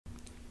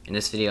In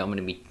this video, I'm going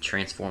to be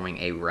transforming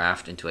a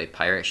raft into a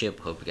pirate ship.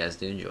 Hope you guys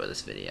do enjoy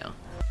this video.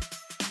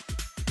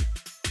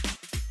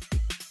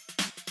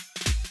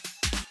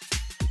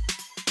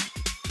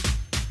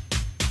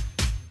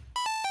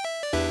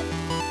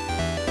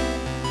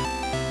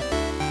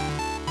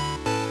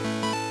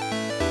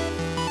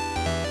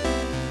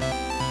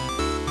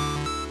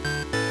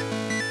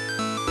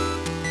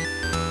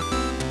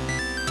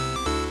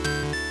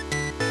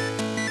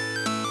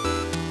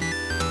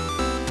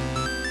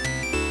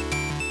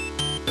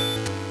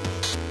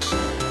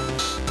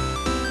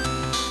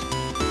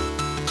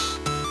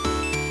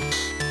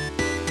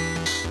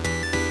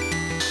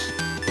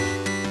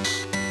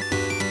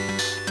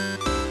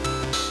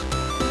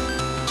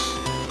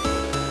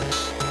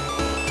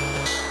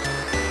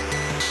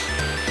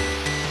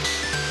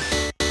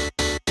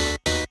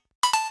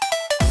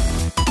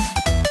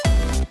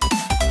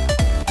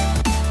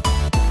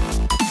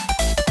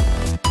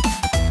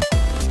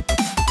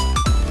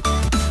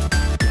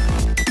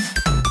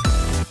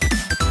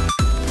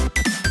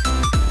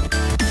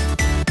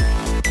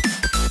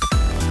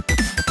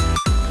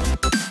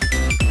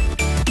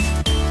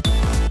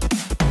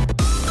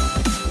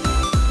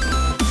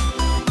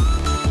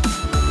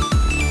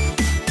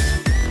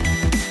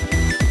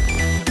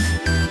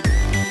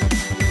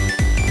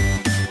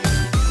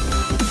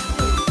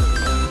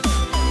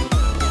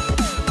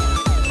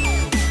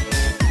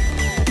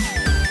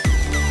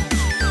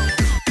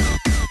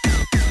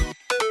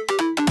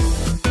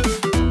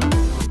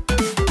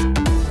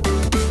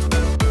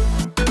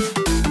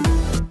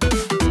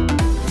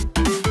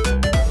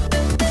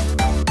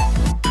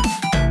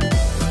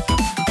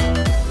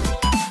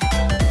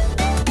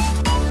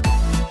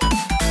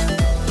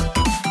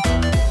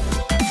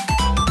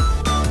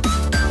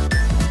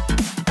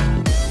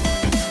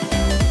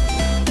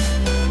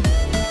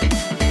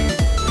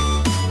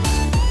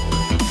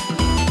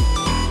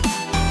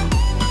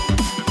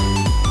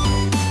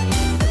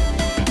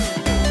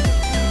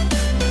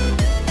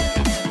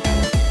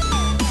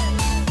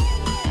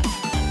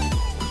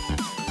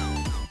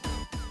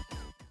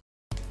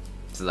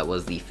 So that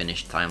was the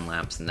finished time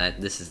lapse, and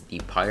this is the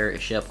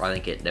pirate ship. I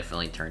think it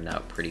definitely turned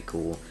out pretty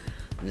cool.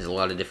 There's a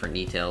lot of different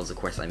details. Of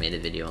course, I made a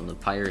video on the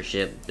pirate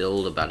ship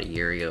build about a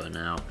year ago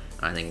now.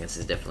 I think this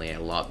is definitely a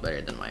lot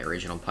better than my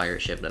original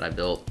pirate ship that I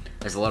built.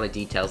 There's a lot of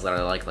details that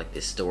I like the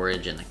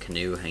storage and the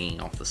canoe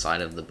hanging off the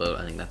side of the boat.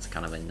 I think that's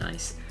kind of a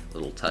nice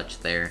little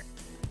touch there.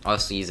 I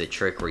also use a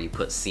trick where you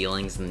put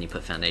ceilings and then you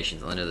put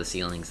foundations under the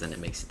ceilings, and it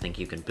makes it think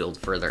you can build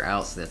further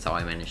out, so that's how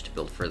I managed to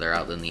build further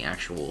out than the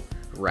actual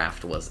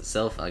raft was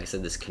itself. Like I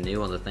said, this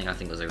canoe on the thing I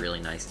think was a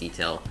really nice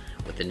detail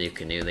with the new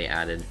canoe they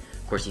added.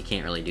 Of course, you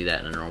can't really do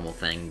that in a normal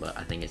thing, but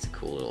I think it's a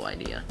cool little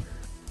idea.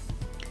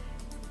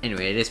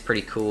 Anyway, it is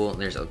pretty cool.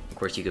 Of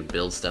course, you could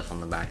build stuff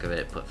on the back of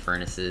it, put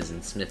furnaces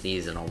and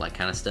smithies and all that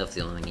kind of stuff.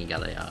 The only thing you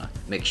gotta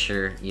make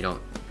sure you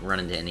don't run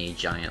into any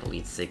giant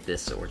leads like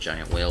this or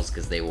giant whales,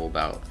 because they will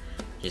about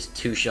just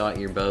two-shot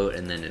your boat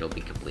and then it'll be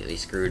completely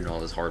screwed and all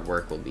this hard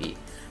work will be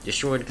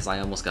destroyed, because I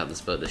almost got this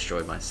boat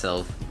destroyed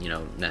myself, you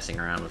know, messing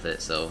around with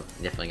it, so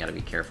definitely got to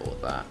be careful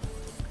with that.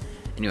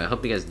 Anyway, I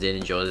hope you guys did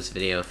enjoy this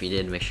video. If you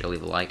did, make sure to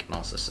leave a like and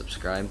also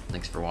subscribe.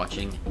 Thanks for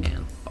watching,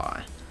 and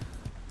bye.